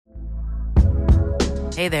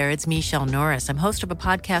Hey there, it's Michelle Norris. I'm host of a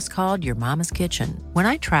podcast called Your Mama's Kitchen. When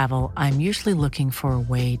I travel, I'm usually looking for a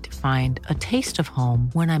way to find a taste of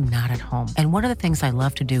home when I'm not at home. And one of the things I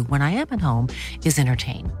love to do when I am at home is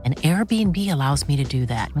entertain. And Airbnb allows me to do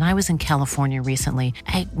that. When I was in California recently,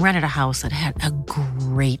 I rented a house that had a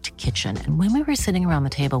great kitchen. And when we were sitting around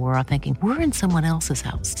the table, we were all thinking, we're in someone else's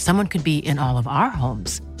house. Someone could be in all of our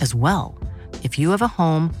homes as well. If you have a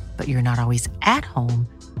home, but you're not always at home,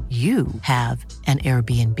 you have an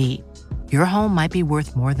Airbnb. Your home might be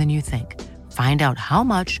worth more than you think. Find out how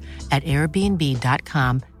much at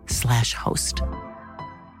airbnb.com/host.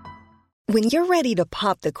 When you're ready to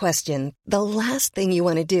pop the question, the last thing you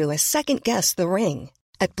want to do is second-guess the ring.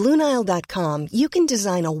 At BlueNile.com, you can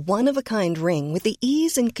design a one-of-a-kind ring with the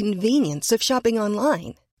ease and convenience of shopping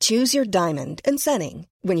online. Choose your diamond and setting.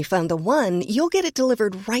 When you find the one, you'll get it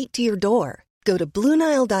delivered right to your door. Go to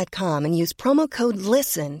BlueNile.com and use promo code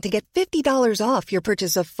LISTEN to get $50 off your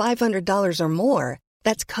purchase of $500 or more.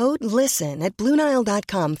 That's code LISTEN at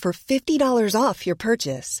BlueNile.com for $50 off your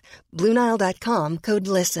purchase. BlueNile.com, code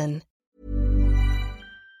LISTEN.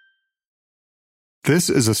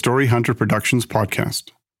 This is a Story Hunter Productions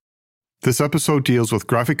podcast. This episode deals with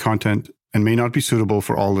graphic content and may not be suitable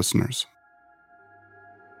for all listeners.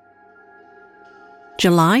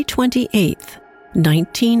 July 28th,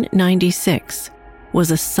 1996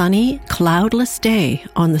 was a sunny, cloudless day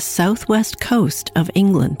on the southwest coast of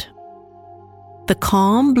England. The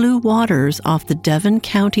calm blue waters off the Devon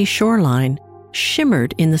County shoreline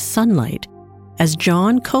shimmered in the sunlight as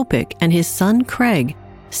John Copic and his son Craig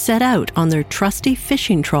set out on their trusty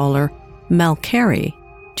fishing trawler, Malcarry,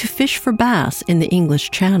 to fish for bass in the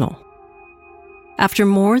English Channel. After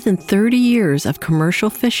more than 30 years of commercial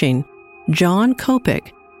fishing, John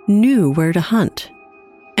Copic knew where to hunt,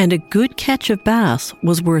 and a good catch of bass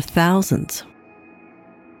was worth thousands.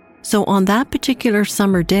 So on that particular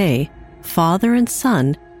summer day, father and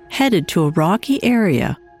son headed to a rocky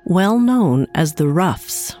area well known as the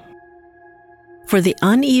Roughs. For the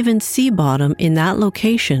uneven sea bottom in that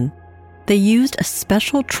location, they used a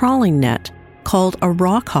special trawling net called a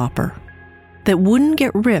rock hopper that wouldn't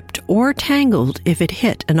get ripped or tangled if it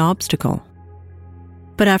hit an obstacle.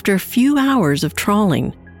 But after a few hours of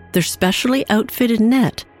trawling, their specially outfitted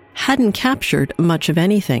net hadn't captured much of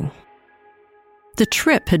anything. The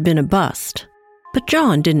trip had been a bust, but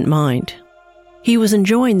John didn't mind. He was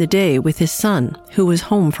enjoying the day with his son, who was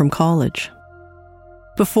home from college.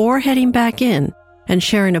 Before heading back in and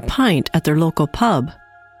sharing a pint at their local pub,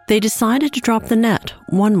 they decided to drop the net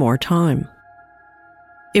one more time.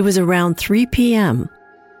 It was around 3 p.m.,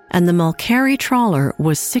 and the Malcarry trawler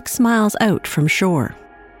was 6 miles out from shore.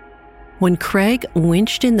 When Craig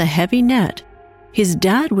winched in the heavy net, his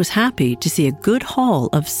dad was happy to see a good haul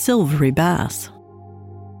of silvery bass.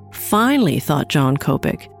 Finally, thought John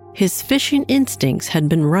Copic, his fishing instincts had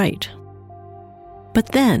been right. But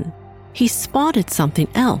then he spotted something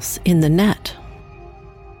else in the net.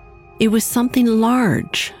 It was something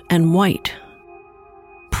large and white.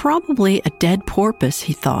 Probably a dead porpoise,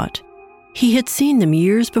 he thought. He had seen them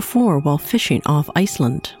years before while fishing off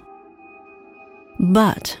Iceland.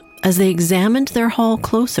 But as they examined their haul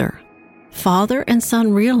closer, father and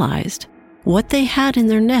son realized what they had in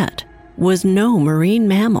their net was no marine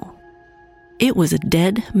mammal. It was a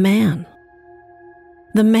dead man.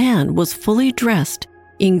 The man was fully dressed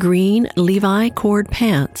in green Levi cord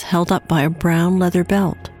pants held up by a brown leather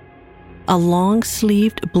belt, a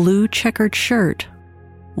long-sleeved blue checkered shirt,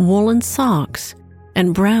 woolen socks,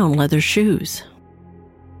 and brown leather shoes.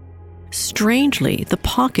 Strangely, the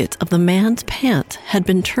pockets of the man's pants had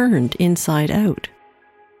been turned inside out.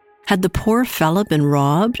 Had the poor fella been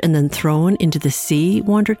robbed and then thrown into the sea,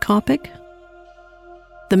 wondered Copic?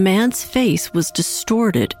 The man's face was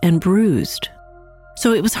distorted and bruised,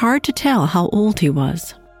 so it was hard to tell how old he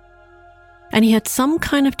was. And he had some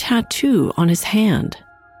kind of tattoo on his hand,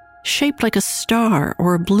 shaped like a star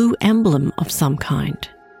or a blue emblem of some kind.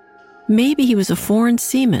 Maybe he was a foreign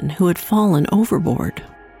seaman who had fallen overboard.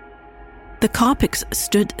 The Copics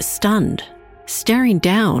stood stunned, staring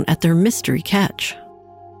down at their mystery catch.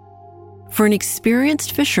 For an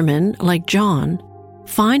experienced fisherman like John,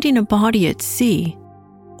 finding a body at sea,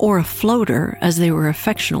 or a floater as they were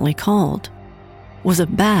affectionately called, was a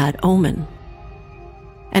bad omen.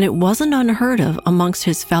 And it wasn't unheard of amongst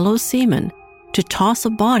his fellow seamen to toss a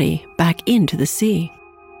body back into the sea.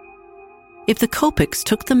 If the Copics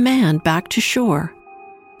took the man back to shore,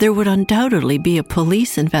 there would undoubtedly be a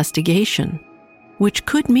police investigation, which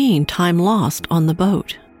could mean time lost on the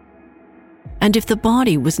boat. And if the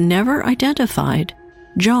body was never identified,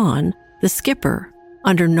 John, the skipper,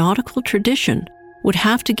 under nautical tradition, would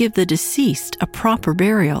have to give the deceased a proper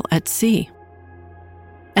burial at sea.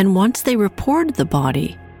 And once they reported the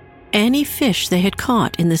body, any fish they had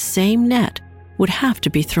caught in the same net would have to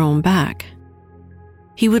be thrown back.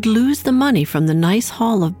 He would lose the money from the nice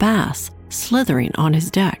haul of bass slithering on his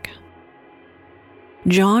deck.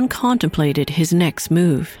 John contemplated his next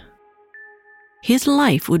move. His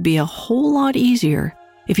life would be a whole lot easier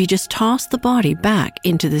if he just tossed the body back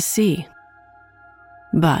into the sea.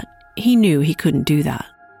 But he knew he couldn't do that.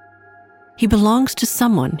 He belongs to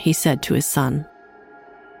someone, he said to his son.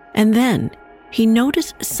 And then he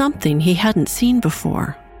noticed something he hadn't seen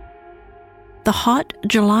before. The hot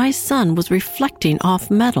July sun was reflecting off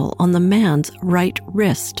metal on the man's right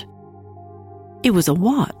wrist. It was a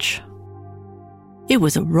watch. It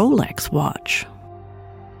was a Rolex watch.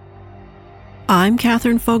 I'm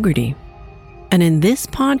Catherine Fogarty, and in this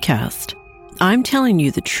podcast, I'm telling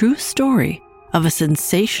you the true story of a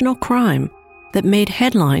sensational crime that made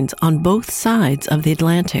headlines on both sides of the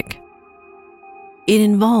Atlantic. It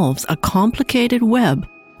involves a complicated web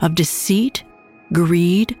of deceit,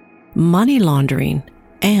 greed, money laundering,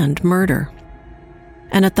 and murder.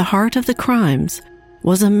 And at the heart of the crimes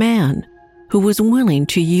was a man who was willing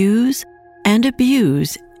to use and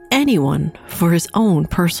abuse anyone for his own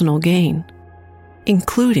personal gain,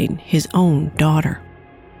 including his own daughter.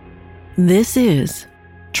 This is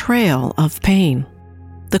Trail of Pain,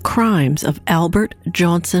 the crimes of Albert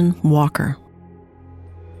Johnson Walker.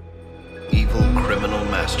 Evil criminal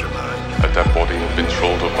mastermind. A dead body had been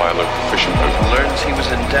trolled up by a local fishing boat. Learns he was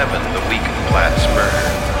in Devon the week of Platt's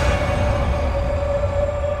murder.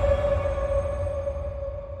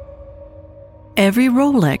 Every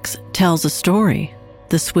Rolex tells a story,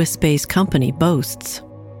 the Swiss-based company boasts.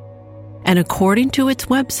 And according to its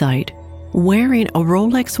website, wearing a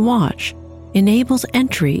Rolex watch enables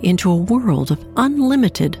entry into a world of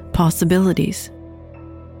unlimited possibilities.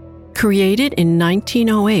 Created in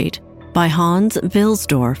 1908 by Hans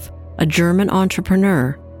Wilsdorf, a German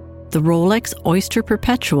entrepreneur, the Rolex Oyster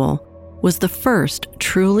Perpetual was the first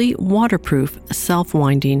truly waterproof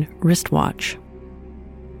self-winding wristwatch.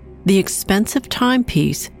 The expensive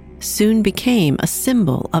timepiece soon became a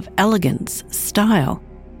symbol of elegance, style,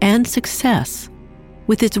 and success,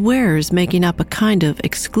 with its wearers making up a kind of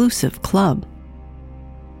exclusive club.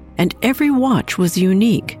 And every watch was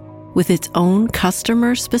unique, with its own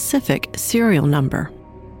customer-specific serial number.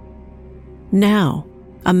 Now,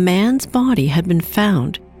 a man's body had been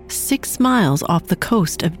found 6 miles off the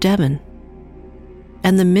coast of Devon,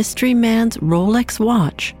 and the mystery man's Rolex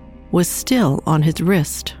watch was still on his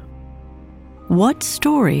wrist. What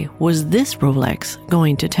story was this Rolex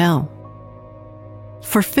going to tell?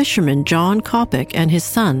 For fisherman John Kopic and his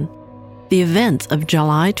son, the events of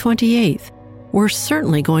July 28th were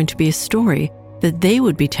certainly going to be a story that they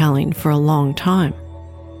would be telling for a long time.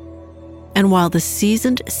 And while the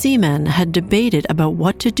seasoned seaman had debated about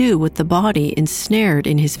what to do with the body ensnared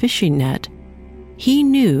in his fishing net, he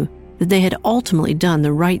knew that they had ultimately done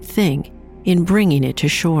the right thing in bringing it to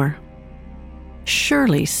shore.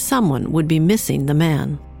 Surely someone would be missing the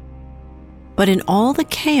man. But in all the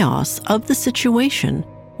chaos of the situation,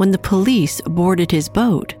 when the police boarded his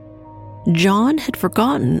boat, John had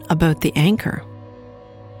forgotten about the anchor.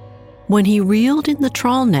 When he reeled in the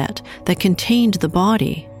trawl net that contained the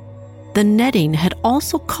body, the netting had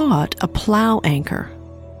also caught a plow anchor,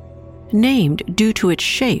 named due to its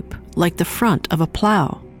shape like the front of a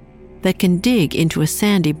plow that can dig into a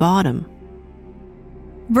sandy bottom,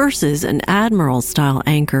 versus an admiral-style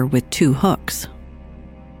anchor with 2 hooks.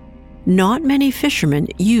 Not many fishermen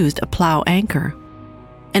used a plow anchor,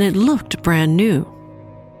 and it looked brand new.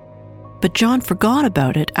 But John forgot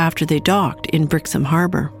about it after they docked in Brixham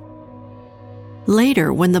Harbor.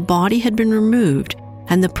 Later, when the body had been removed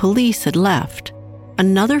and the police had left,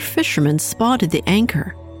 another fisherman spotted the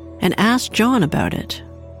anchor and asked John about it.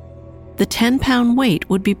 The 10-pound weight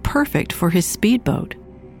would be perfect for his speedboat.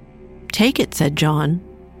 "Take it," said John.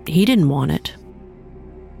 He didn't want it.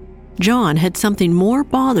 John had something more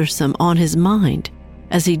bothersome on his mind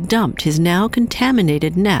as he dumped his now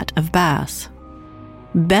contaminated net of bass.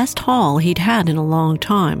 Best haul he'd had in a long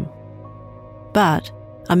time. But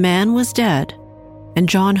a man was dead, and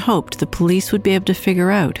John hoped the police would be able to figure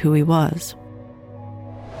out who he was.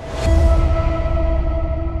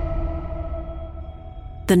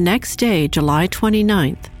 The next day, July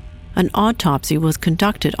 29th, an autopsy was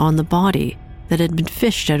conducted on the body that had been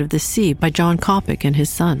fished out of the sea by John Kopic and his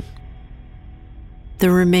son. The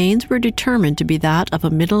remains were determined to be that of a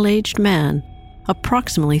middle-aged man,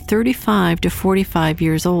 approximately 35 to 45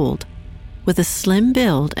 years old, with a slim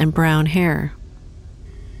build and brown hair.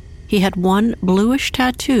 He had one bluish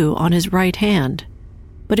tattoo on his right hand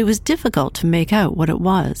but it was difficult to make out what it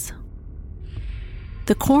was.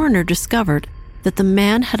 The coroner discovered that the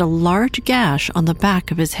man had a large gash on the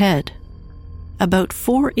back of his head, about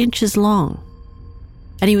 4 inches long,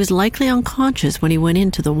 and he was likely unconscious when he went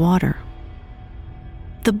into the water.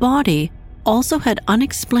 The body also had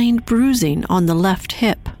unexplained bruising on the left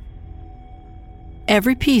hip.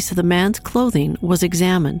 Every piece of the man's clothing was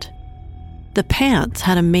examined. The pants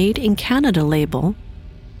had a Made in Canada label,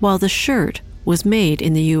 while the shirt was made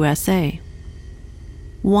in the USA.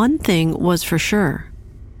 One thing was for sure.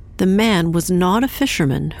 The man was not a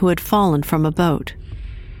fisherman who had fallen from a boat.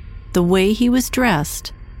 The way he was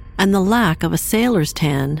dressed and the lack of a sailor's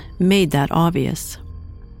tan made that obvious.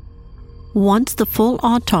 Once the full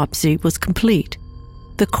autopsy was complete,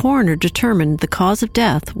 the coroner determined the cause of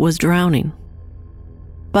death was drowning.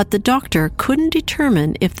 But the doctor couldn't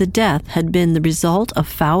determine if the death had been the result of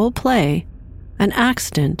foul play, an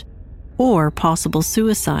accident, or possible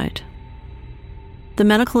suicide. The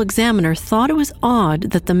medical examiner thought it was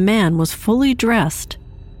odd that the man was fully dressed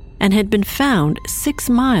and had been found 6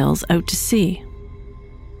 miles out to sea.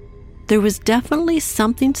 There was definitely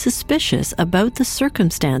something suspicious about the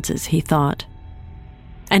circumstances, he thought,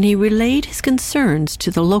 and he relayed his concerns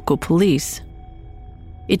to the local police.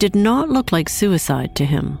 It did not look like suicide to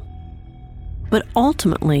him. But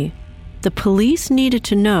ultimately, the police needed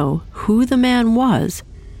to know who the man was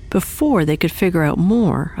before they could figure out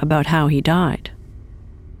more about how he died.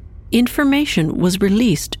 Information was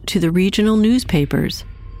released to the regional newspapers,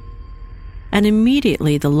 and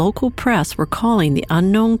immediately the local press were calling the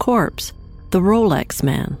unknown corpse the Rolex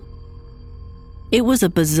Man. It was a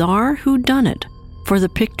bizarre whodunit for the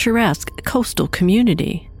picturesque coastal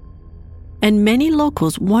community, and many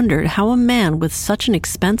locals wondered how a man with such an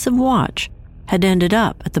expensive watch had ended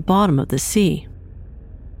up at the bottom of the sea.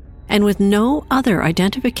 And with no other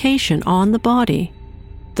identification on the body,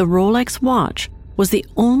 the Rolex watch was the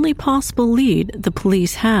only possible lead the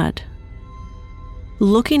police had.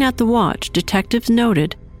 Looking at the watch, detectives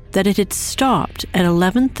noted that it had stopped at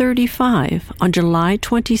 11:35 on July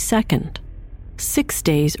 22nd, 6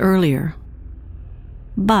 days earlier.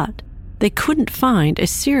 But they couldn't find a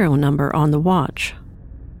serial number on the watch.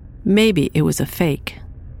 Maybe it was a fake.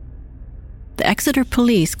 The Exeter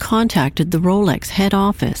police contacted the Rolex head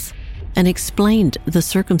office and explained the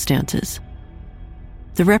circumstances.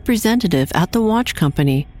 The representative at the watch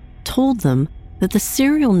company told them that the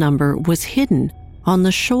serial number was hidden on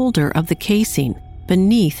the shoulder of the casing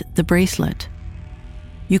beneath the bracelet.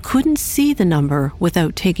 You couldn't see the number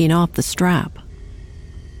without taking off the strap.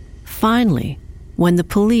 Finally, when the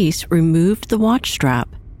police removed the watch strap,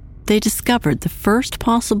 they discovered the first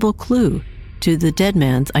possible clue to the dead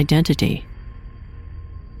man's identity.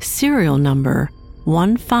 Serial number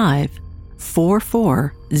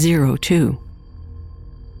 154402.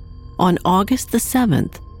 On August the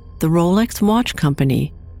 7th, the Rolex Watch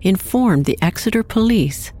Company informed the Exeter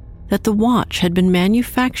police that the watch had been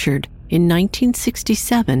manufactured in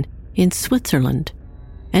 1967 in Switzerland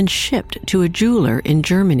and shipped to a jeweler in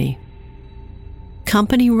Germany.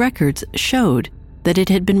 Company records showed that it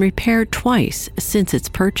had been repaired twice since its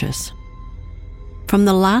purchase. From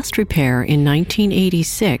the last repair in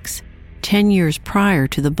 1986, 10 years prior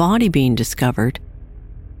to the body being discovered,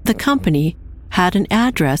 the company had an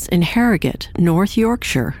address in Harrogate, North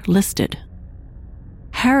Yorkshire, listed.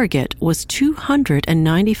 Harrogate was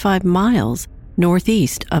 295 miles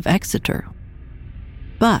northeast of Exeter.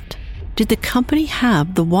 But did the company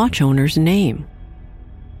have the watch owner's name?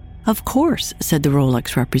 Of course, said the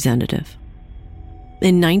Rolex representative.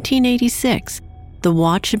 In 1986, the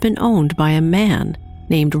watch had been owned by a man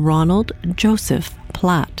named Ronald Joseph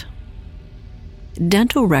Platt.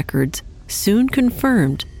 Dental records soon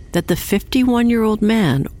confirmed that the 51-year-old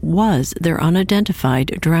man was their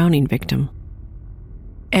unidentified drowning victim.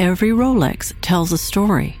 Every Rolex tells a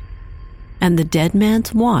story, and the dead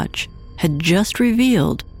man's watch had just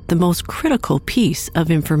revealed the most critical piece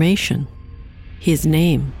of information: his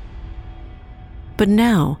name. But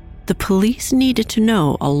now, the police needed to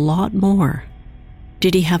know a lot more.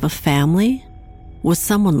 Did he have a family? Was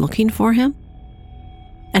someone looking for him?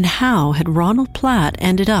 And how had Ronald Platt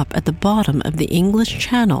ended up at the bottom of the English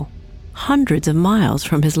Channel, hundreds of miles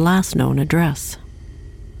from his last known address?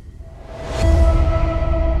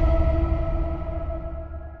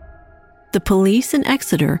 The police in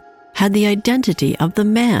Exeter had the identity of the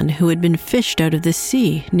man who had been fished out of the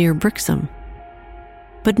sea near Brixham,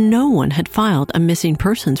 but no one had filed a missing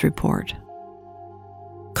persons report.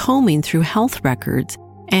 Combing through health records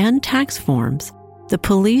and tax forms, the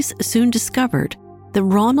police soon discovered that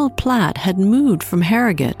Ronald Platt had moved from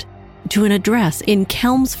Harrogate to an address in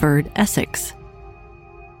Chelmsford, Essex.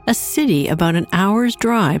 a city about an hour's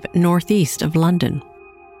drive northeast of London.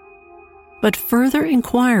 But further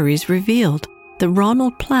inquiries revealed that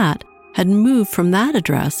Ronald Platt had moved from that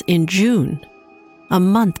address in June, a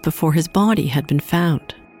month before his body had been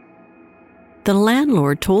found. The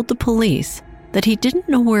landlord told the police that he didn't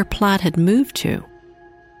know where Platt had moved to.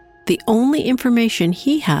 The only information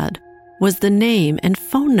he had was the name and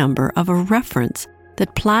phone number of a reference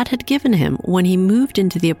that Platt had given him when he moved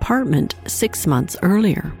into the apartment 6 months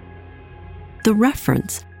earlier. The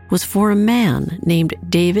reference was for a man named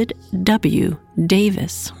David W.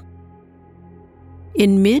 Davis.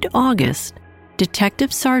 In mid-August,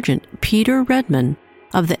 Detective Sergeant Peter Redman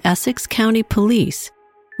of the Essex County Police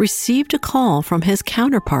received a call from his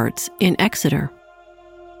counterparts in Exeter.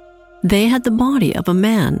 They had the body of a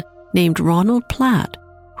man named Ronald Platt,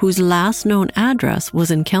 whose last known address was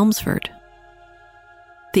in Chelmsford.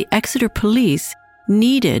 The Exeter police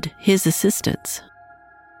needed his assistance.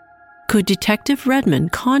 Could Detective Redman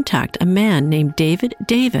contact a man named David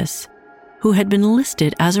Davis, who had been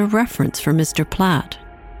listed as a reference for Mr. Platt?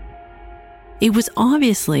 It was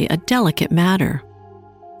obviously a delicate matter,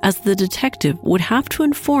 as the detective would have to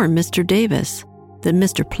inform Mr. Davis that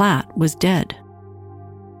Mr. Platt was dead.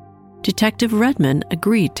 Detective Redman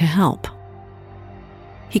agreed to help.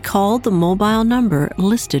 He called the mobile number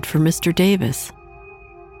listed for Mr. Davis,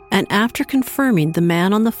 and after confirming the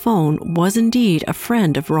man on the phone was indeed a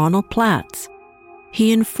friend of Ronald Platt's,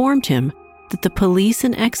 he informed him that the police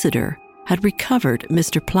in Exeter had recovered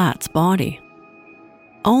Mr. Platt's body.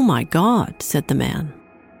 "Oh my God," said the man.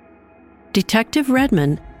 Detective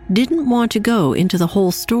Redman didn't want to go into the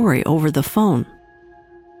whole story over the phone,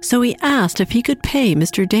 so he asked if he could pay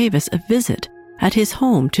Mr. Davis a visit at his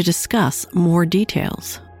home to discuss more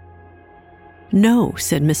details. "No,"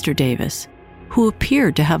 said Mr. Davis, who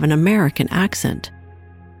appeared to have an American accent.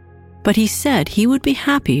 But he said he would be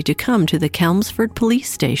happy to come to the Chelmsford police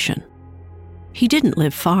station. He didn't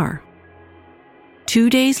live far. 2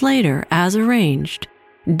 days later, as arranged,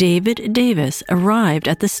 David Davis arrived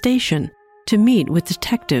at the station to meet with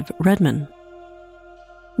Detective Redman.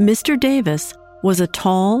 Mr. Davis was a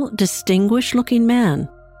tall, distinguished-looking man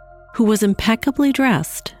who was impeccably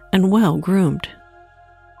dressed and well-groomed.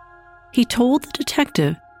 He told the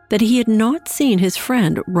detective that he had not seen his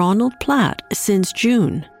friend Ronald Platt since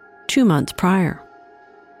June, 2 months prior.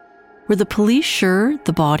 Were the police sure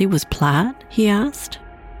the body was Platt? He asked.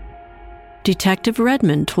 Detective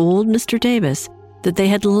Redman told Mr. Davis that they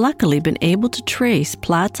had luckily been able to trace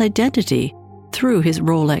Platt's identity through his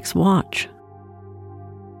Rolex watch.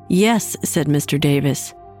 "Yes," said Mr.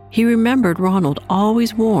 Davis. He remembered Ronald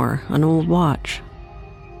always wore an old watch.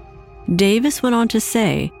 Davis went on to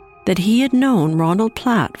say that he had known Ronald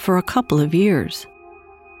Platt for a couple of years.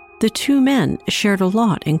 The two men shared a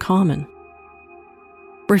lot in common.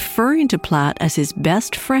 Referring to Platt as his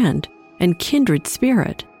best friend and kindred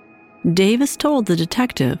spirit, Davis told the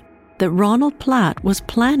detective that Ronald Platt was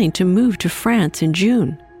planning to move to France in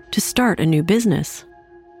June to start a new business.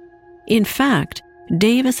 In fact,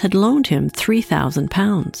 Davis had loaned him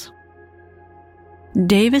 £3,000.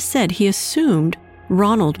 Davis said he assumed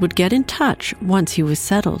Ronald would get in touch once he was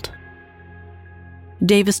settled.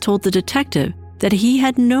 Davis told the detective that he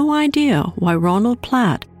had no idea why Ronald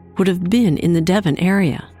Platt would have been in the Devon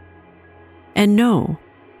area. And no,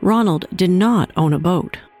 Ronald did not own a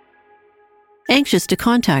boat. Anxious to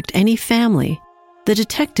contact any family, the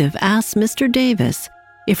detective asked Mr. Davis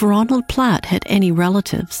if Ronald Platt had any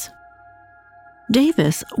relatives.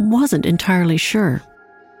 Davis wasn't entirely sure.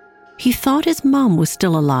 He thought his mom was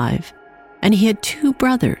still alive, and he had 2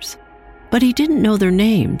 brothers, but he didn't know their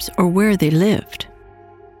names or where they lived.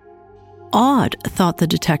 Odd, thought the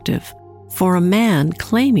detective, for a man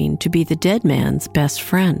claiming to be the dead man's best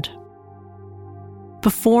friend.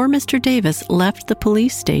 Before Mr. Davis left the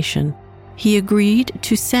police station, he agreed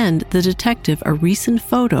to send the detective a recent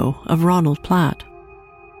photo of Ronald Platt.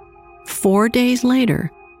 4 days later,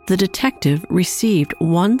 the detective received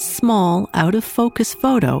one small out-of-focus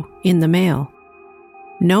photo in the mail.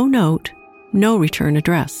 No note, no return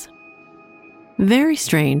address. Very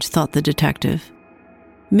strange, thought the detective.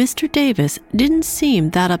 Mr. Davis didn't seem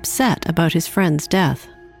that upset about his friend's death.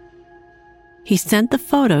 He sent the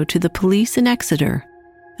photo to the police in Exeter,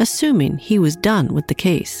 assuming he was done with the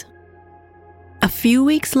case. A few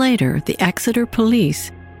weeks later, the Exeter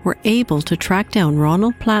police were able to track down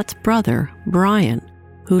Ronald Platt's brother, Brian,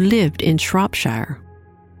 who lived in Shropshire.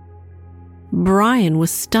 Brian was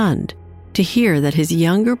stunned to hear that his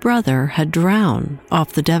younger brother had drowned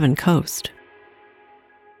off the Devon coast.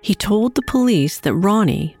 He told the police that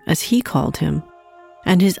Ronnie, as he called him,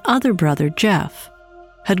 and his other brother, Jeff,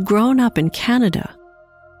 had grown up in Canada,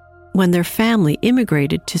 when their family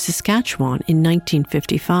immigrated to Saskatchewan in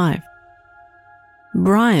 1955.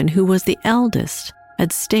 Brian, who was the eldest,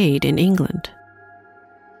 had stayed in England.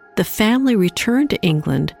 The family returned to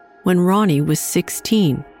England when Ronnie was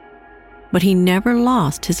 16, but he never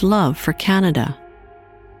lost his love for Canada,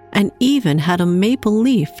 and even had a maple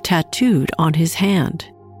leaf tattooed on his hand.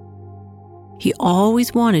 He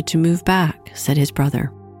always wanted to move back, said his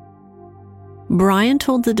brother. Brian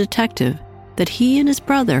told the detective that he and his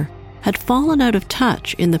brother had fallen out of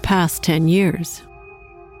touch in the past 10 years.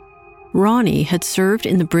 Ronnie had served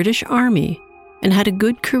in the British Army and had a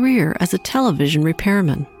good career as a television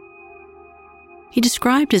repairman. He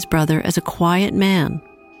described his brother as a quiet man,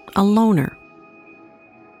 a loner.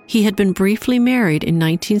 He had been briefly married in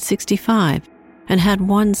 1965 and had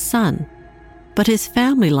one son, but his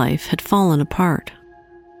family life had fallen apart.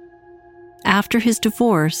 After his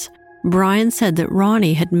divorce, Brian said that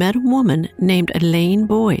Ronnie had met a woman named Elaine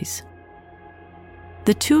Boyes.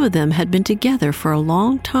 The two of them had been together for a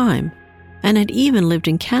long time and had even lived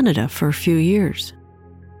in Canada for a few years.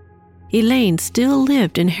 Elaine still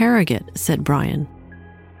lived in Harrogate, said Brian.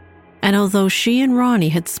 And although she and Ronnie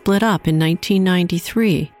had split up in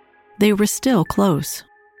 1993, they were still close.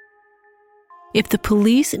 If the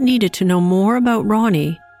police needed to know more about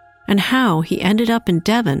Ronnie and how he ended up in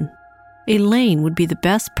Devon, Elaine would be the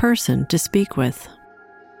best person to speak with.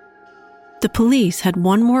 The police had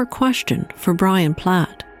one more question for Brian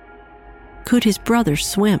Platt. Could his brother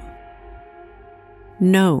swim?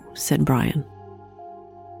 No, said Brian.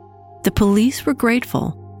 The police were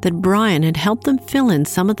grateful that Brian had helped them fill in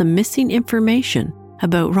some of the missing information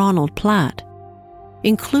about Ronald Platt,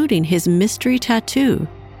 including his mystery tattoo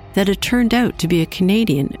that had turned out to be a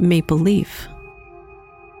Canadian maple leaf.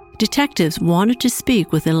 Detectives wanted to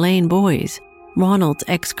speak with Elaine Boyes, Ronald's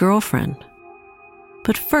ex-girlfriend.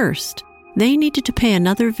 But first, they needed to pay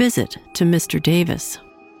another visit to Mr. Davis.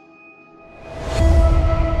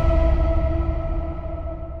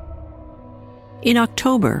 In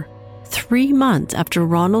October, 3 months after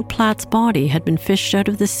Ronald Platt's body had been fished out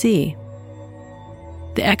of the sea,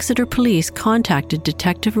 the Exeter police contacted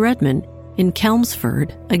Detective Redmond in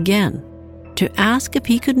Chelmsford again to ask if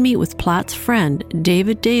he could meet with Platt's friend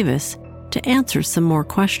David Davis to answer some more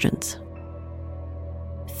questions.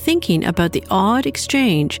 Thinking about the odd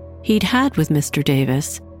exchange he'd had with Mr.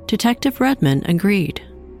 Davis, Detective Redmond agreed.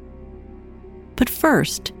 But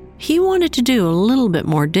first, he wanted to do a little bit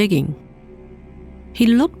more digging. He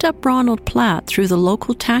looked up Ronald Platt through the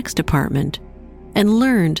local tax department and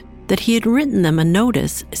learned that he had written them a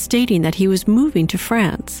notice stating that he was moving to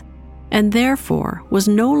France and therefore was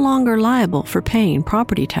no longer liable for paying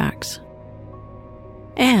property tax.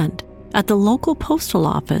 And at the local postal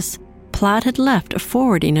office, Platt had left a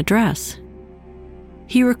forwarding address.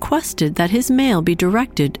 He requested that his mail be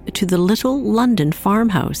directed to the Little London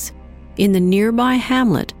farmhouse in the nearby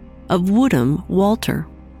hamlet of Woodham Walter,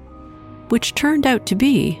 which turned out to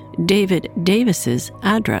be David Davis's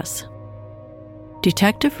address.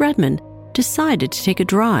 Detective Redmond decided to take a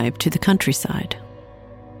drive to the countryside.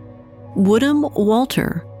 Woodham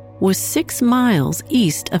Walter was 6 miles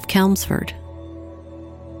east of Chelmsford.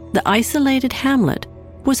 The isolated hamlet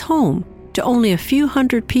was home to only a few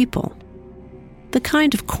hundred people, the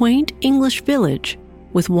kind of quaint English village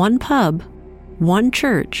with one pub, one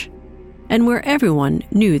church, and where everyone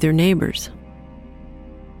knew their neighbors.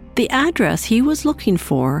 The address he was looking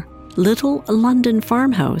for, Little London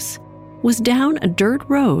Farmhouse, was down a dirt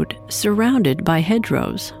road surrounded by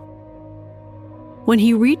hedgerows. When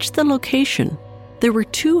he reached the location, there were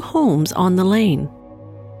 2 homes on the lane,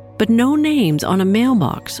 but no names on a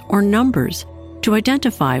mailbox or numbers to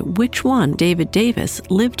identify which one David Davis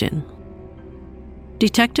lived in.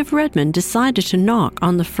 Detective Redmond decided to knock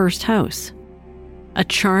on the first house, a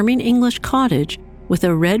charming English cottage with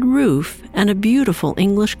a red roof and a beautiful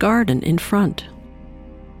English garden in front.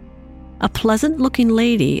 A pleasant-looking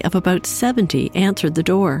lady of about 70 answered the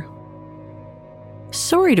door.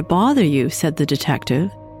 "Sorry to bother you," said the detective.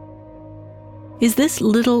 "Is this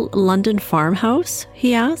Little London Farmhouse?"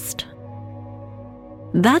 he asked.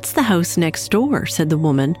 "That's the house next door," said the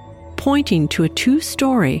woman, pointing to a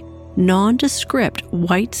 2-story, nondescript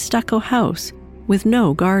white stucco house with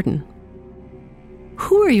no garden.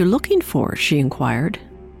 "Who are you looking for?" she inquired.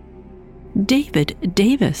 "David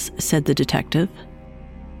Davis," said the detective.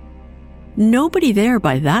 "Nobody there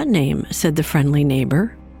by that name," said the friendly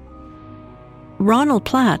neighbor. "Ronald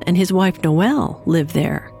Platt and his wife Noelle live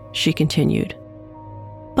there," she continued.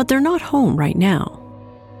 "But they're not home right now."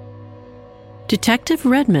 Detective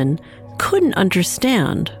Redmond couldn't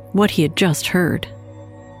understand what he had just heard.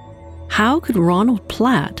 How could Ronald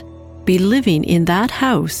Platt be living in that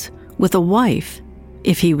house with a wife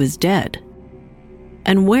if he was dead?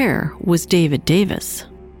 And where was David Davis?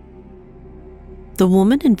 The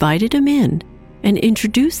woman invited him in and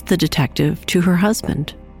introduced the detective to her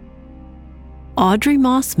husband. Audrey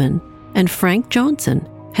Mossman and Frank Johnson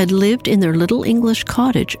had lived in their little English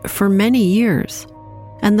cottage for many years,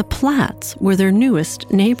 and the Platts were their newest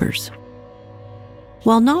neighbors.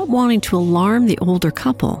 While not wanting to alarm the older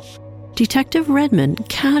couple, Detective Redmond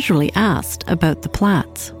casually asked about the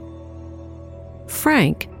Platts.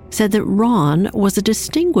 Frank said that Ron was a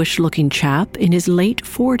distinguished-looking chap in his late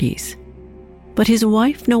 40s, but his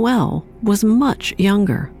wife Noelle was much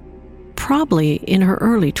younger, probably in her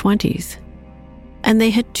early 20s, and they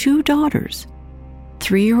had 2 daughters,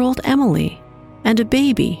 3-year-old Emily and a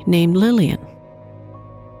baby named Lillian.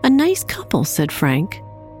 A nice couple, said Frank,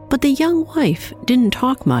 but the young wife didn't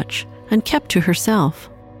talk much and kept to herself.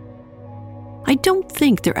 I don't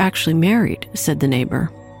think they're actually married, said the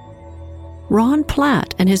neighbor. Ron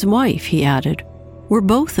Platt and his wife, he added, were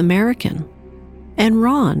both American, and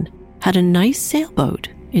Ron had a nice sailboat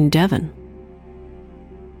in Devon.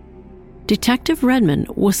 Detective Redmond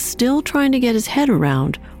was still trying to get his head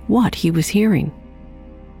around what he was hearing,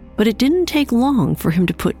 but it didn't take long for him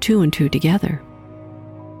to put 2 and 2 together.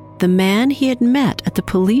 The man he had met at the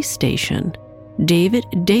police station, David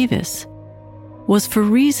Davis, was for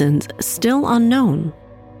reasons still unknown,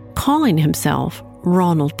 calling himself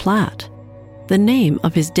Ronald Platt, the name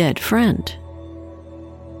of his dead friend.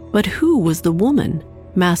 But who was the woman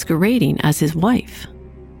masquerading as his wife?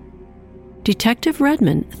 Detective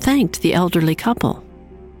Redmond thanked the elderly couple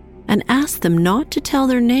and asked them not to tell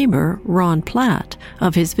their neighbor, Ron Platt,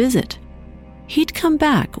 of his visit. He'd come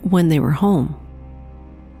back when they were home.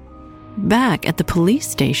 Back at the police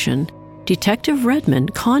station, Detective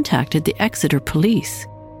Redmond contacted the Exeter police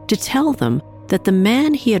to tell them that the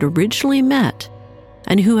man he had originally met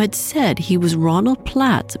and who had said he was Ronald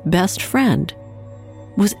Platt's best friend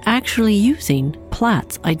was actually using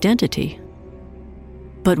Platt's identity.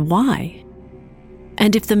 But why?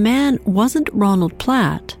 And if the man wasn't Ronald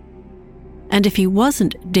Platt, and if he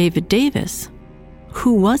wasn't David Davis,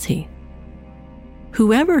 who was he?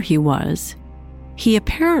 Whoever he was, he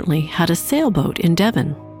apparently had a sailboat in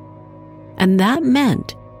Devon. And that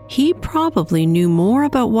meant he probably knew more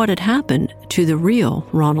about what had happened to the real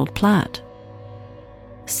Ronald Platt.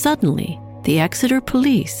 Suddenly, the Exeter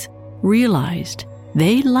police realized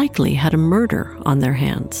they likely had a murder on their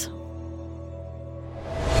hands.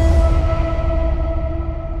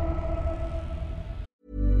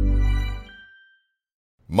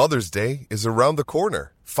 Mother's Day is around the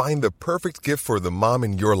corner. Find the perfect gift for the mom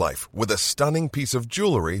in your life with a stunning piece of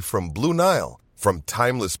jewelry from Blue Nile. From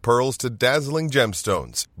timeless pearls to dazzling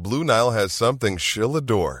gemstones, Blue Nile has something she'll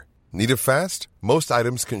adore. Need it fast? Most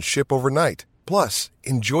items can ship overnight. Plus,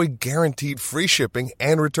 enjoy guaranteed free shipping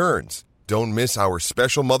and returns. Don't miss our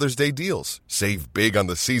special Mother's Day deals. Save big on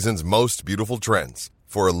the season's most beautiful trends.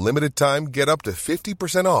 For a limited time, get up to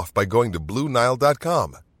 50% off by going to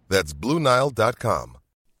BlueNile.com. That's BlueNile.com.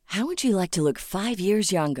 How would you like to look 5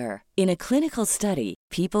 years younger? In a clinical study,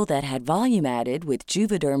 people that had volume added with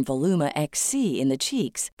Juvederm Voluma XC in the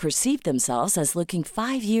cheeks perceived themselves as looking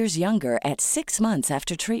 5 years younger at 6 months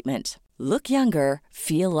after treatment. Look younger,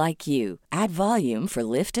 feel like you. Add volume for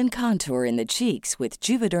lift and contour in the cheeks with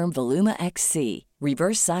Juvederm Voluma XC.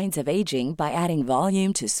 Reverse signs of aging by adding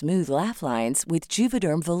volume to smooth laugh lines with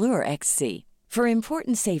Juvederm Volure XC. For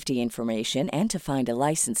important safety information and to find a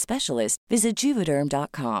licensed specialist, visit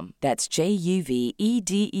Juvederm.com. That's JUVEDERM.com.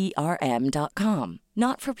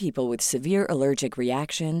 Not for people with severe allergic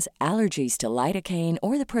reactions, allergies to lidocaine,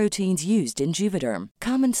 or the proteins used in Juvederm.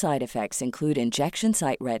 Common side effects include injection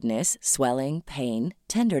site redness, swelling, pain,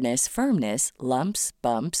 tenderness, firmness, lumps,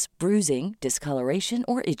 bumps, bruising, discoloration,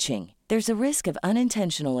 or itching. There's a risk of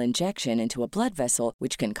unintentional injection into a blood vessel,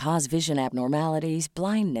 which can cause vision abnormalities,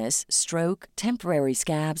 blindness, stroke, temporary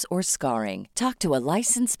scabs, or scarring. Talk to a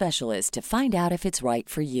licensed specialist to find out if it's right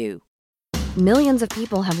for you. Millions of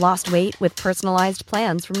people have lost weight with personalized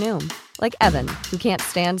plans from Noom. Like Evan, who can't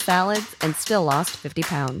stand salads and still lost 50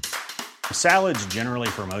 pounds. Salads generally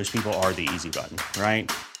for most people are the easy button,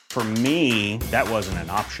 right? For me, that wasn't an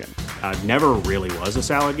option. I never really was a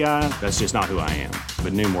salad guy. That's just not who I am.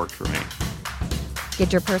 But Noom worked for me.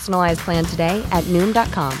 Get your personalized plan today at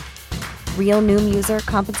Noom.com. Real Noom user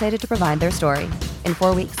compensated to provide their story. In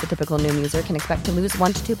 4 weeks, the typical Noom user can expect to lose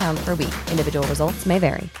 1 to 2 pounds per week. Individual results may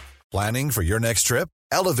vary. Planning for your next trip?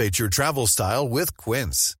 Elevate your travel style with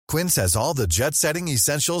Quince. Quince has all the jet-setting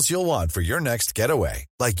essentials you'll want for your next getaway,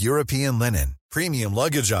 like European linen, premium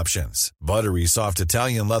luggage options, buttery soft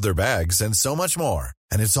Italian leather bags, and so much more.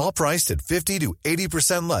 And it's all priced at 50 to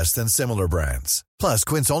 80% less than similar brands. Plus,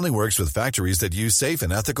 Quince only works with factories that use safe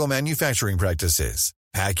and ethical manufacturing practices.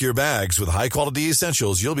 Pack your bags with high-quality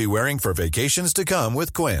essentials you'll be wearing for vacations to come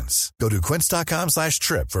with Quince. Go to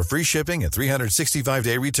quince.com/trip for free shipping and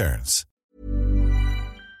 365-day returns.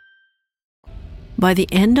 By the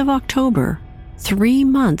end of October, 3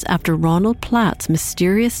 months after Ronald Platt's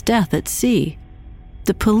mysterious death at sea,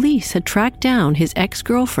 the police had tracked down his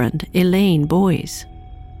ex-girlfriend, Elaine Boyes.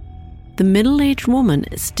 The middle-aged woman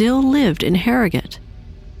still lived in Harrogate,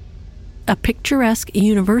 a picturesque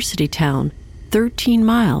university town 13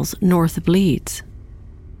 miles north of Leeds.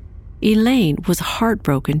 Elaine was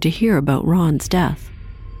heartbroken to hear about Ron's death.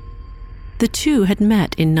 The two had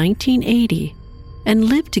met in 1980 and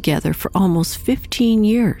lived together for almost 15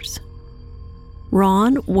 years.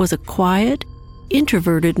 Ron was a quiet,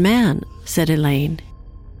 introverted man, said Elaine,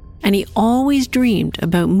 and he always dreamed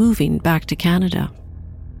about moving back to Canada.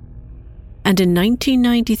 And in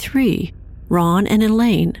 1993, Ron and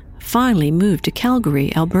Elaine finally moved to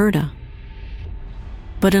Calgary, Alberta.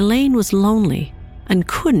 But Elaine was lonely and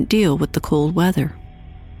couldn't deal with the cold weather.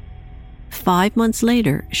 5 months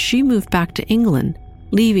later, she moved back to England,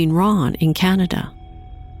 leaving Ron in Canada.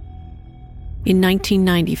 In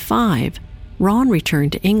 1995, Ron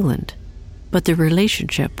returned to England, but the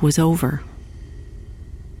relationship was over.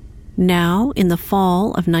 Now, in the fall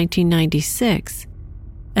of 1996,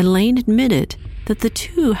 Elaine admitted that the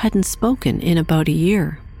two hadn't spoken in about a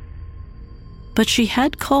year. But she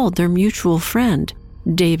had called their mutual friend,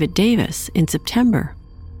 David Davis, in September,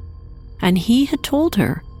 and he had told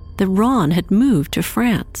her that Ron had moved to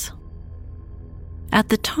France. At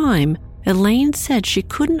the time, Elaine said she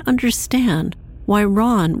couldn't understand why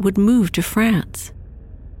Ron would move to France.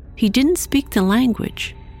 He didn't speak the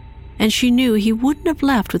language, and she knew he wouldn't have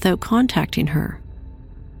left without contacting her.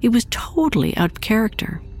 It was totally out of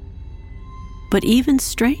character. But even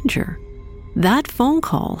stranger, that phone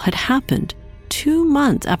call had happened 2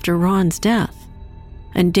 months after Ron's death,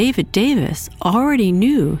 and David Davis already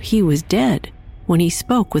knew he was dead when he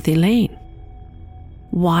spoke with Elaine.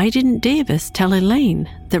 Why didn't Davis tell Elaine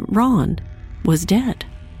that Ron was dead?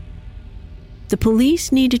 The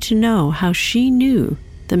police needed to know how she knew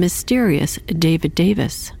the mysterious David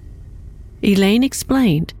Davis. Elaine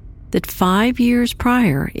explained that 5 years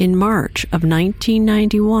prior, in March of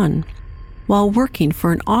 1991, while working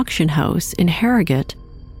for an auction house in Harrogate,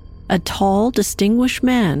 a tall, distinguished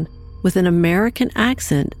man with an American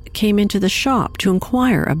accent came into the shop to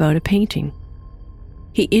inquire about a painting.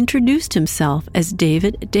 He introduced himself as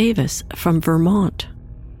David Davis from Vermont.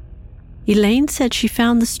 Elaine said she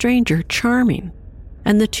found the stranger charming,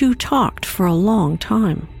 and the two talked for a long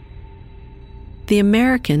time. The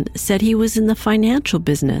American said he was in the financial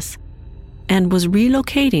business and was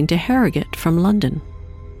relocating to Harrogate from London.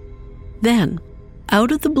 Then,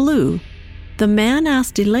 out of the blue, the man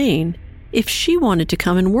asked Elaine if she wanted to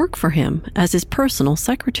come and work for him as his personal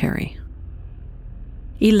secretary.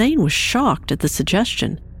 Elaine was shocked at the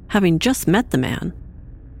suggestion, having just met the man,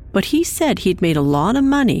 but he said he'd made a lot of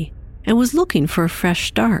money and was looking for a fresh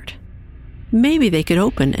start. Maybe they could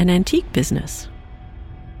open an antique business.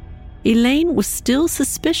 Elaine was still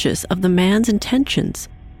suspicious of the man's intentions,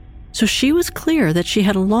 so she was clear that she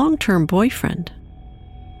had a long-term boyfriend.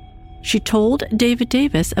 She told David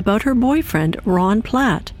Davis about her boyfriend, Ron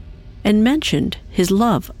Platt, and mentioned his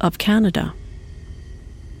love of Canada.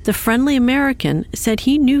 The friendly American said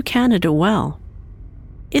he knew Canada well.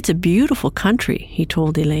 "It's a beautiful country," he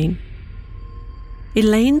told Elaine.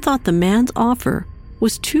 Elaine thought the man's offer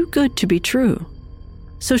was too good to be true,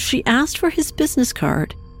 so she asked for his business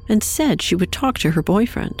card and said she would talk to her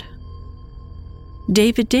boyfriend.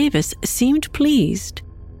 David Davis seemed pleased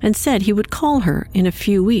and said he would call her in a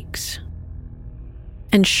few weeks.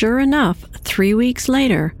 And sure enough, 3 weeks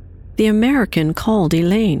later, the American called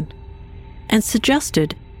Elaine and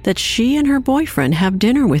suggested that she and her boyfriend have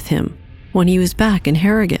dinner with him when he was back in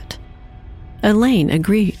Harrogate. Elaine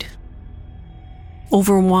agreed.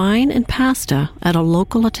 Over wine and pasta at a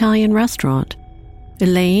local Italian restaurant,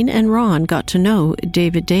 Elaine and Ron got to know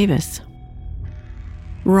David Davis.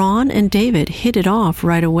 Ron and David hit it off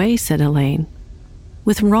right away, said Elaine,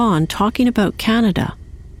 with Ron talking about Canada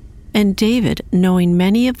and David knowing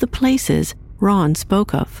many of the places Ron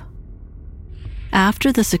spoke of.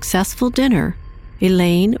 After the successful dinner,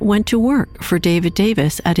 Elaine went to work for David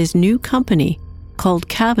Davis at his new company called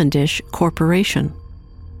Cavendish Corporation.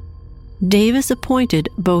 Davis appointed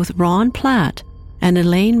both Ron Platt and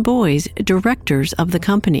Elaine Boyes directors of the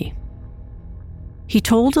company. He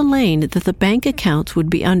told Elaine that the bank accounts would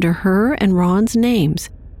be under her and Ron's names,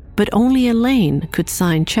 but only Elaine could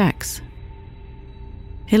sign checks.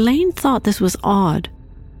 Elaine thought this was odd,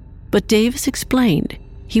 but Davis explained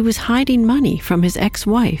he was hiding money from his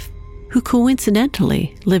ex-wife, who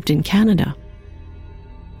coincidentally lived in Canada.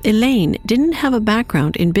 Elaine didn't have a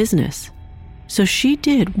background in business, so she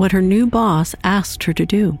did what her new boss asked her to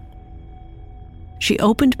do. She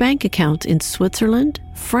opened bank accounts in Switzerland,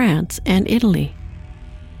 France, and Italy,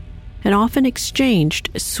 and often exchanged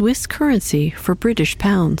Swiss currency for British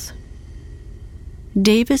pounds.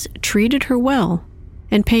 Davis treated her well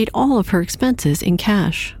and paid all of her expenses in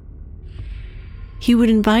cash. He would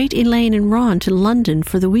invite Elaine and Ron to London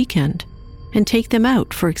for the weekend and take them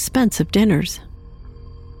out for expensive dinners.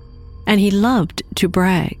 And he loved to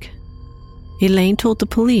brag. Elaine told the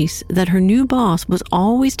police that her new boss was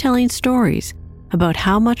always telling stories about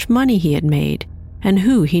how much money he had made and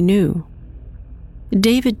who he knew.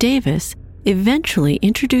 David Davis eventually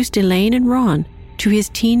introduced Elaine and Ron to his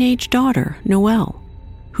teenage daughter, Noelle,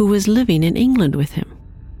 who was living in England with him.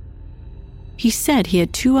 He said he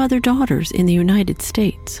had 2 other daughters in the United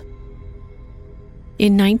States.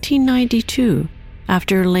 In 1992,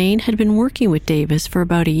 after Elaine had been working with Davis for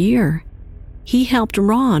about a year, he helped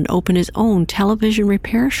Ron open his own television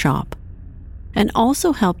repair shop and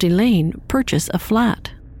also helped Elaine purchase a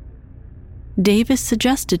flat. Davis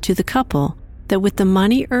suggested to the couple that with the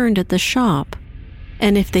money earned at the shop,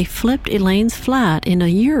 and if they flipped Elaine's flat in a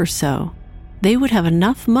year or so, they would have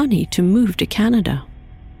enough money to move to Canada.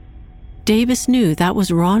 Davis knew that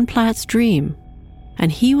was Ron Platt's dream,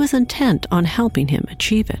 and he was intent on helping him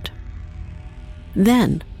achieve it.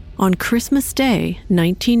 Then, on Christmas Day,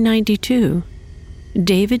 1992,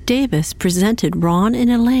 David Davis presented Ron and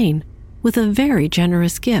Elaine with a very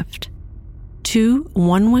generous gift: 2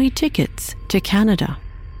 one-way tickets to Canada.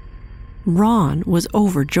 Ron was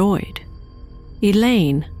overjoyed.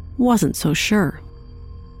 Elaine wasn't so sure.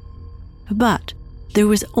 But there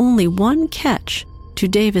was only one catch to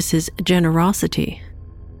Davis's generosity.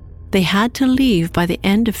 They had to leave by the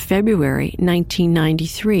end of February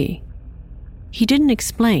 1993. He didn't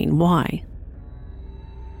explain why.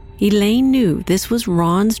 Elaine knew this was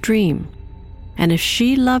Ron's dream, and if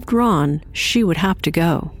she loved Ron, she would have to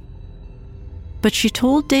go. But she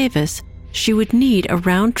told Davis she would need a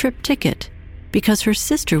round-trip ticket because her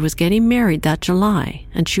sister was getting married that July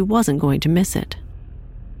and she wasn't going to miss it.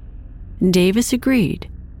 Davis agreed,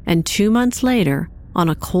 and 2 months later, on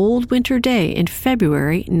a cold winter day in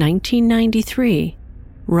February 1993,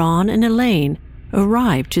 Ron and Elaine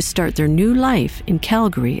arrived to start their new life in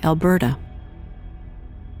Calgary, Alberta.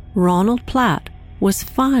 Ronald Platt was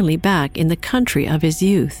finally back in the country of his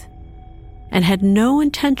youth and had no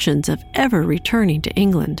intentions of ever returning to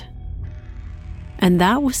England. And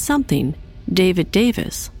that was something David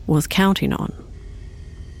Davis was counting on.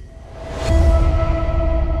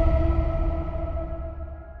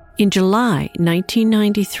 In July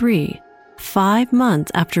 1993, 5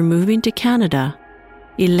 months after moving to Canada,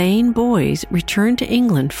 Elaine Boyes returned to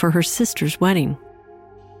England for her sister's wedding.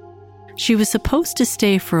 She was supposed to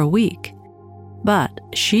stay for a week, but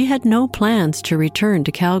she had no plans to return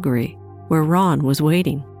to Calgary, where Ron was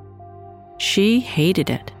waiting. She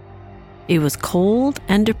hated it. It was cold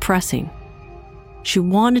and depressing. She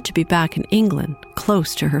wanted to be back in England,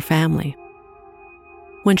 close to her family.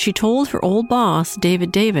 When she told her old boss,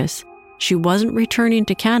 David Davis, she wasn't returning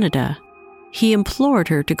to Canada, he implored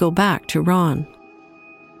her to go back to Ron.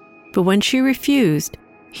 But when she refused,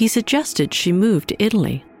 he suggested she move to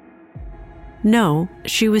Italy. No,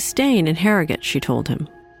 she was staying in Harrogate, she told him.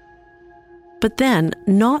 But then,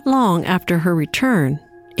 not long after her return,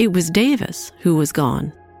 it was Davis who was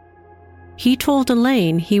gone. He told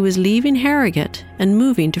Elaine he was leaving Harrogate and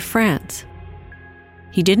moving to France.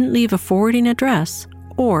 He didn't leave a forwarding address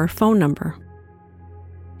or phone number.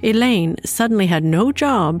 Elaine suddenly had no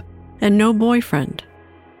job and no boyfriend.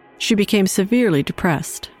 She became severely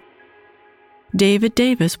depressed. David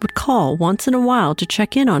Davis would call once in a while to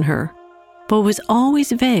check in on her, but was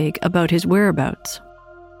always vague about his whereabouts.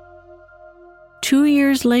 2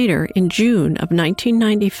 years later, in June of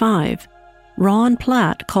 1995, Ron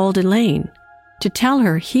Platt called Elaine to tell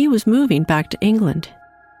her he was moving back to England.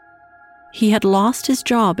 He had lost his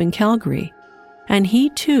job in Calgary, and he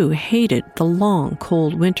too hated the long,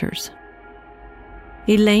 cold winters.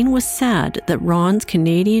 Elaine was sad that Ron's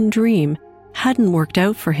Canadian dream hadn't worked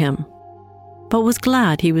out for him, but was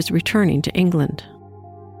glad he was returning to England.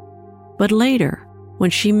 But later, when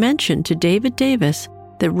she mentioned to David Davis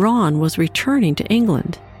that Ron was returning to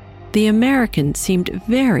England, the American seemed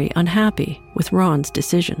very unhappy with with Ron's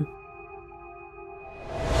decision.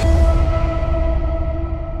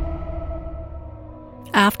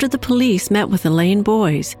 After the police met with the Lane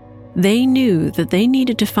boys, they knew that they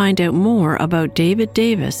needed to find out more about David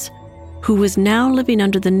Davis, who was now living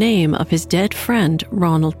under the name of his dead friend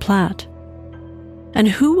Ronald Platt. And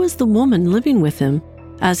who was the woman living with him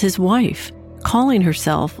as his wife, calling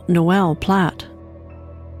herself Noelle Platt?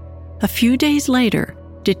 A few days later,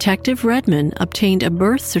 Detective Redman obtained a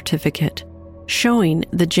birth certificate showing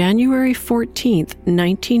the January 14,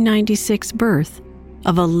 1996 birth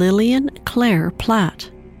of a Lillian Claire Platt.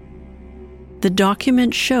 The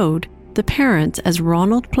document showed the parents as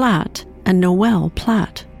Ronald Platt and Noelle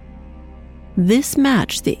Platt. This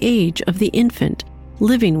matched the age of the infant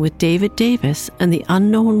living with David Davis and the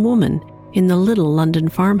unknown woman in the little London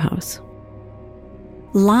farmhouse.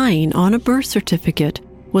 Lying on a birth certificate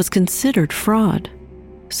was considered fraud,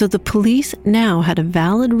 so the police now had a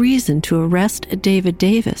valid reason to arrest David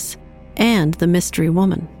Davis and the mystery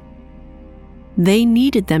woman. They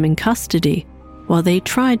needed them in custody while they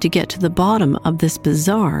tried to get to the bottom of this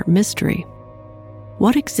bizarre mystery.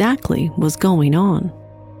 What exactly was going on?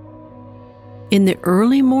 In the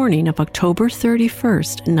early morning of October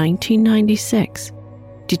 31st, 1996,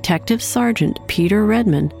 Detective Sergeant Peter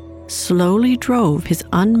Redman slowly drove his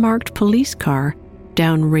unmarked police car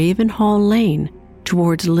down Ravenhall Lane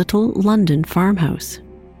towards Little London Farmhouse.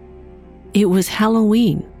 It was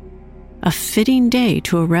Halloween, a fitting day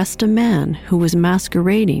to arrest a man who was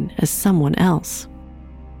masquerading as someone else.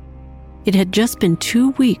 It had just been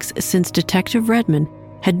 2 weeks since Detective Redman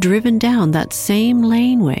had driven down that same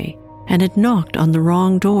laneway and had knocked on the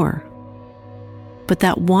wrong door. But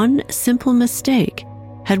that one simple mistake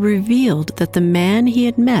had revealed that the man he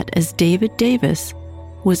had met as David Davis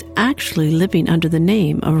was actually living under the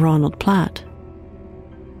name of Ronald Platt.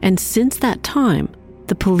 And since that time,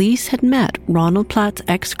 the police had met Ronald Platt's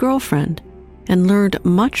ex-girlfriend and learned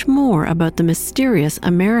much more about the mysterious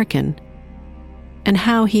American and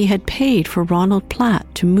how he had paid for Ronald Platt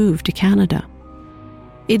to move to Canada.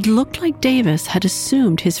 It looked like Davis had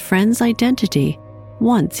assumed his friend's identity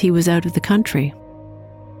once he was out of the country.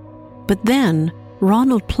 But then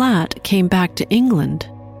Ronald Platt came back to England,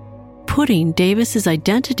 putting Davis's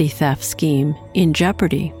identity theft scheme in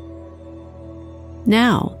jeopardy.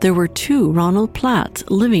 Now there were 2 Ronald Platts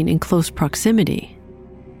living in close proximity,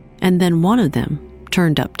 and then one of them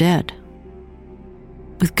turned up dead.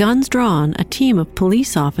 With guns drawn, a team of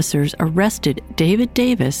police officers arrested David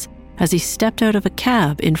Davis as he stepped out of a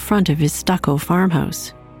cab in front of his stucco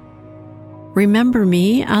farmhouse. "Remember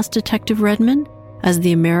me?" asked Detective Redman as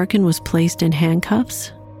the American was placed in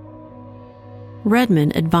handcuffs.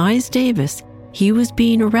 Redman advised Davis he was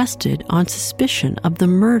being arrested on suspicion of the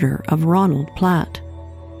murder of Ronald Platt.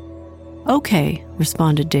 "Okay,"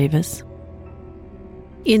 responded Davis.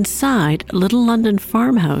 Inside Little London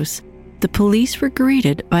Farmhouse, the police were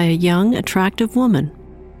greeted by a young, attractive woman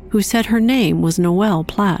who said her name was Noelle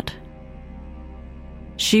Platt.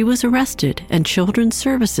 She was arrested and Children's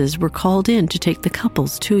Services were called in to take the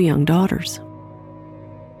couple's 2 young daughters.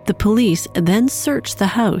 The police then searched the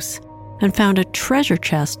house and found a treasure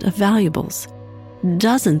chest of valuables,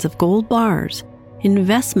 dozens of gold bars,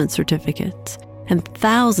 investment certificates, and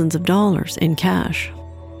thousands of dollars in cash.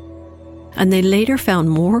 And they later found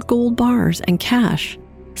more gold bars and cash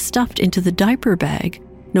stuffed into the diaper bag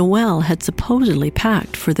Noelle had supposedly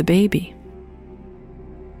packed for the baby.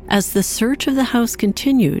 As the search of the house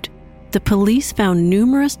continued, the police found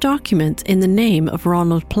numerous documents in the name of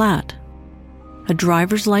Ronald Platt: a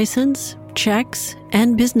driver's license, checks,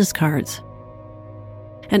 and business cards.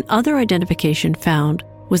 And other identification found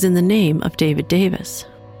was in the name of David Davis.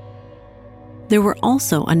 There were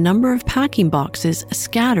also a number of packing boxes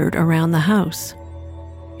scattered around the house.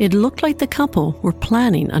 It looked like the couple were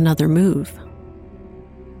planning another move.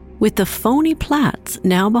 With the phony Platts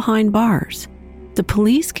now behind bars, the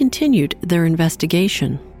police continued their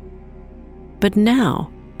investigation. But now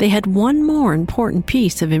they had one more important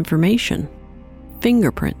piece of information: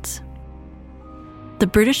 fingerprints. The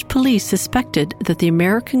British police suspected that the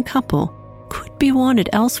American couple could be wanted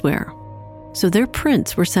elsewhere, so their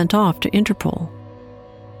prints were sent off to Interpol.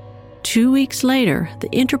 2 weeks later, the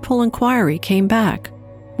Interpol inquiry came back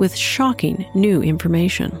with shocking new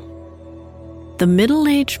information. The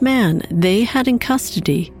middle-aged man they had in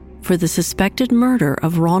custody for the suspected murder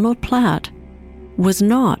of Ronald Platt was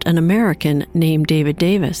not an American named David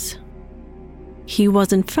Davis. He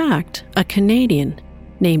was in fact a Canadian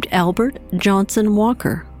named Albert Johnson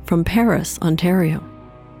Walker from Paris, Ontario.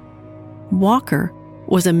 Walker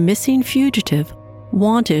was a missing fugitive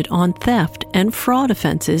wanted on theft and fraud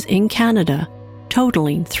offenses in Canada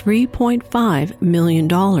totaling $3.5 million.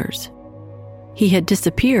 He had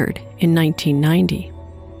disappeared in 1990.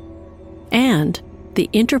 And the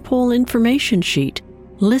Interpol information sheet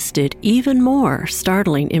listed even more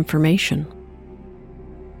startling information.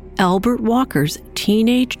 Albert Walker's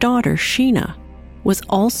teenage daughter, Sheena, was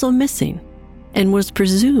also missing and was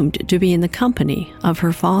presumed to be in the company of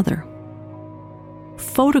her father.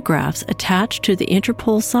 Photographs attached to the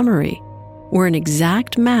Interpol summary were an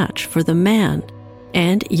exact match for the man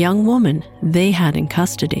and young woman they had in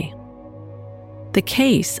custody. The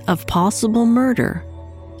case of possible murder,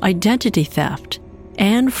 identity theft,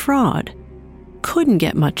 and fraud couldn't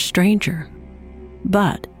get much stranger,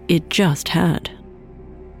 but it just had.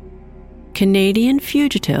 Canadian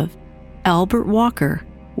fugitive Albert Walker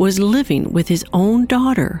was living with his own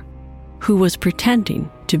daughter, who was pretending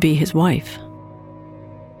to be his wife.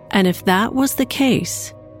 And if that was the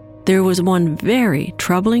case, there was one very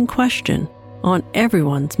troubling question on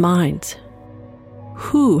everyone's minds.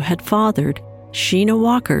 Who had fathered Sheena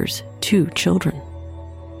Walker's 2 children?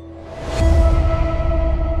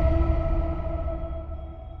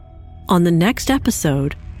 On the next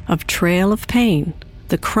episode of Trail of Pain,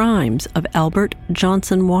 The Crimes of Albert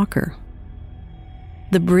Johnson Walker.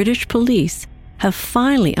 The British police have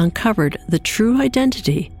finally uncovered the true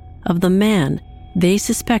identity of the man they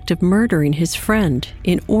suspect of murdering his friend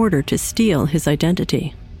in order to steal his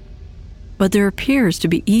identity. But there appears to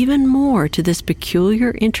be even more to this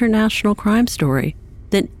peculiar international crime story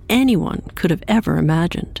than anyone could have ever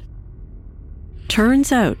imagined.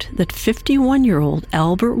 Turns out that 51-year-old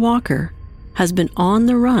Albert Walker has been on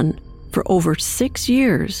the run for over 6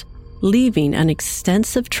 years, leaving an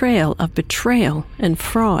extensive trail of betrayal and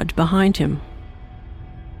fraud behind him.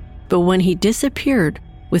 But when he disappeared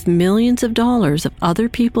with millions of dollars of other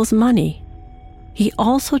people's money, he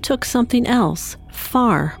also took something else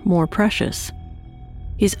far more precious: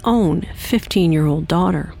 his own 15-year-old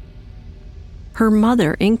daughter. Her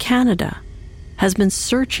mother in Canada has been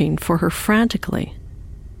searching for her frantically,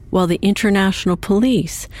 while the international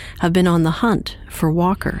police have been on the hunt for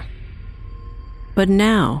Walker. But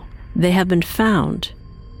now they have been found,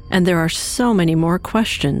 and there are so many more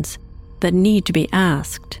questions that need to be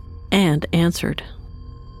asked and answered.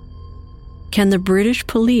 Can the British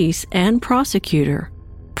police and prosecutor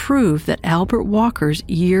prove that Albert Walker's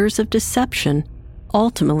years of deception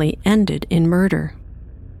ultimately ended in murder?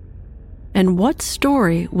 And what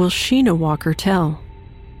story will Sheena Walker tell?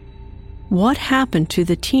 What happened to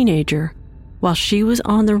the teenager while she was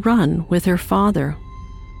on the run with her father?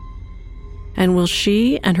 And will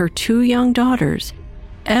she and her 2 young daughters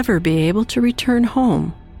ever be able to return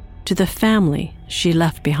home to the family she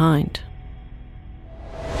left behind?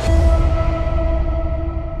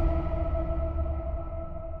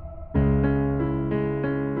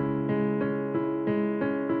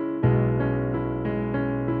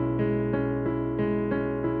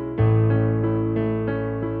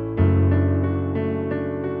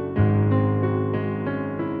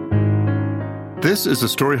 This is a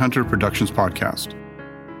Story Hunter Productions podcast,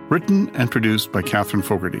 written and produced by Catherine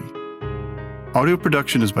Fogarty. Audio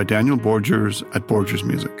production is by Daniel Borgers at Borgers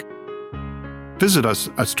Music. Visit us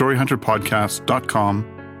at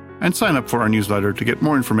storyhunterpodcast.com and sign up for our newsletter to get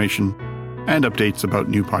more information and updates about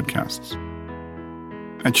new podcasts.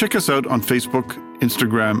 And check us out on Facebook,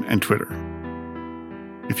 Instagram, and Twitter.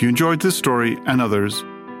 If you enjoyed this story and others,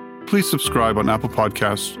 please subscribe on Apple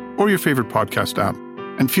Podcasts or your favorite podcast app,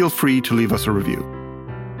 and feel free to leave us a review.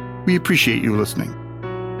 We appreciate you listening.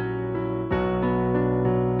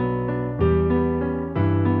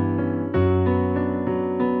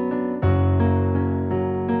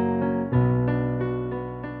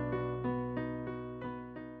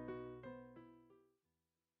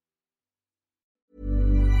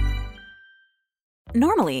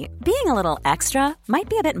 Normally, being a little extra might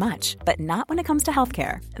be a bit much, but not when it comes to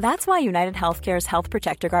healthcare. That's why United Healthcare's Health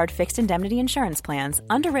Protector Guard fixed indemnity insurance plans,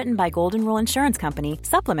 underwritten by Golden Rule Insurance Company,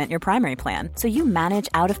 supplement your primary plan so you manage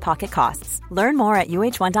out-of-pocket costs. Learn more at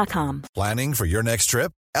UH1.com. Planning for your next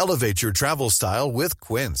trip? Elevate your travel style with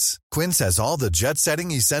Quince. Quince has all the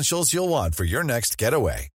jet-setting essentials you'll want for your next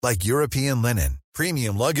getaway, like European linen,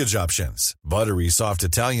 premium luggage options, buttery soft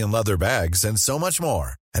Italian leather bags, and so much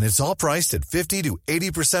more. And it's all priced at 50 to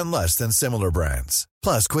 80% less than similar brands.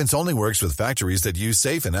 Plus, Quince only works with factories that use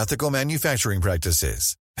safe and ethical manufacturing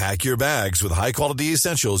practices. Pack your bags with high-quality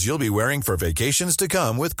essentials you'll be wearing for vacations to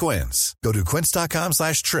come with Quince. Go to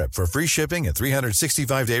quince.com/trip for free shipping and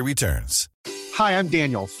 365-day returns. Hi, I'm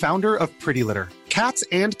Daniel, founder of Pretty Litter. Cats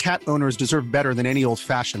and cat owners deserve better than any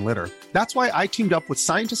old-fashioned litter. That's why I teamed up with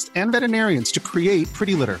scientists and veterinarians to create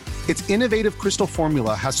Pretty Litter. Its innovative crystal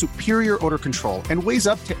formula has superior odor control and weighs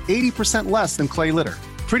up to 80% less than clay litter.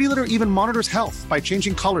 Pretty Litter even monitors health by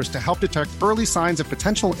changing colors to help detect early signs of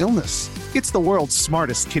potential illness. It's the world's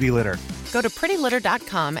smartest kitty litter. Go to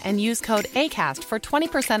prettylitter.com and use code ACAST for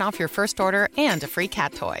 20% off your first order and a free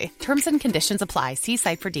cat toy. Terms and conditions apply. See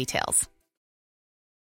site for details.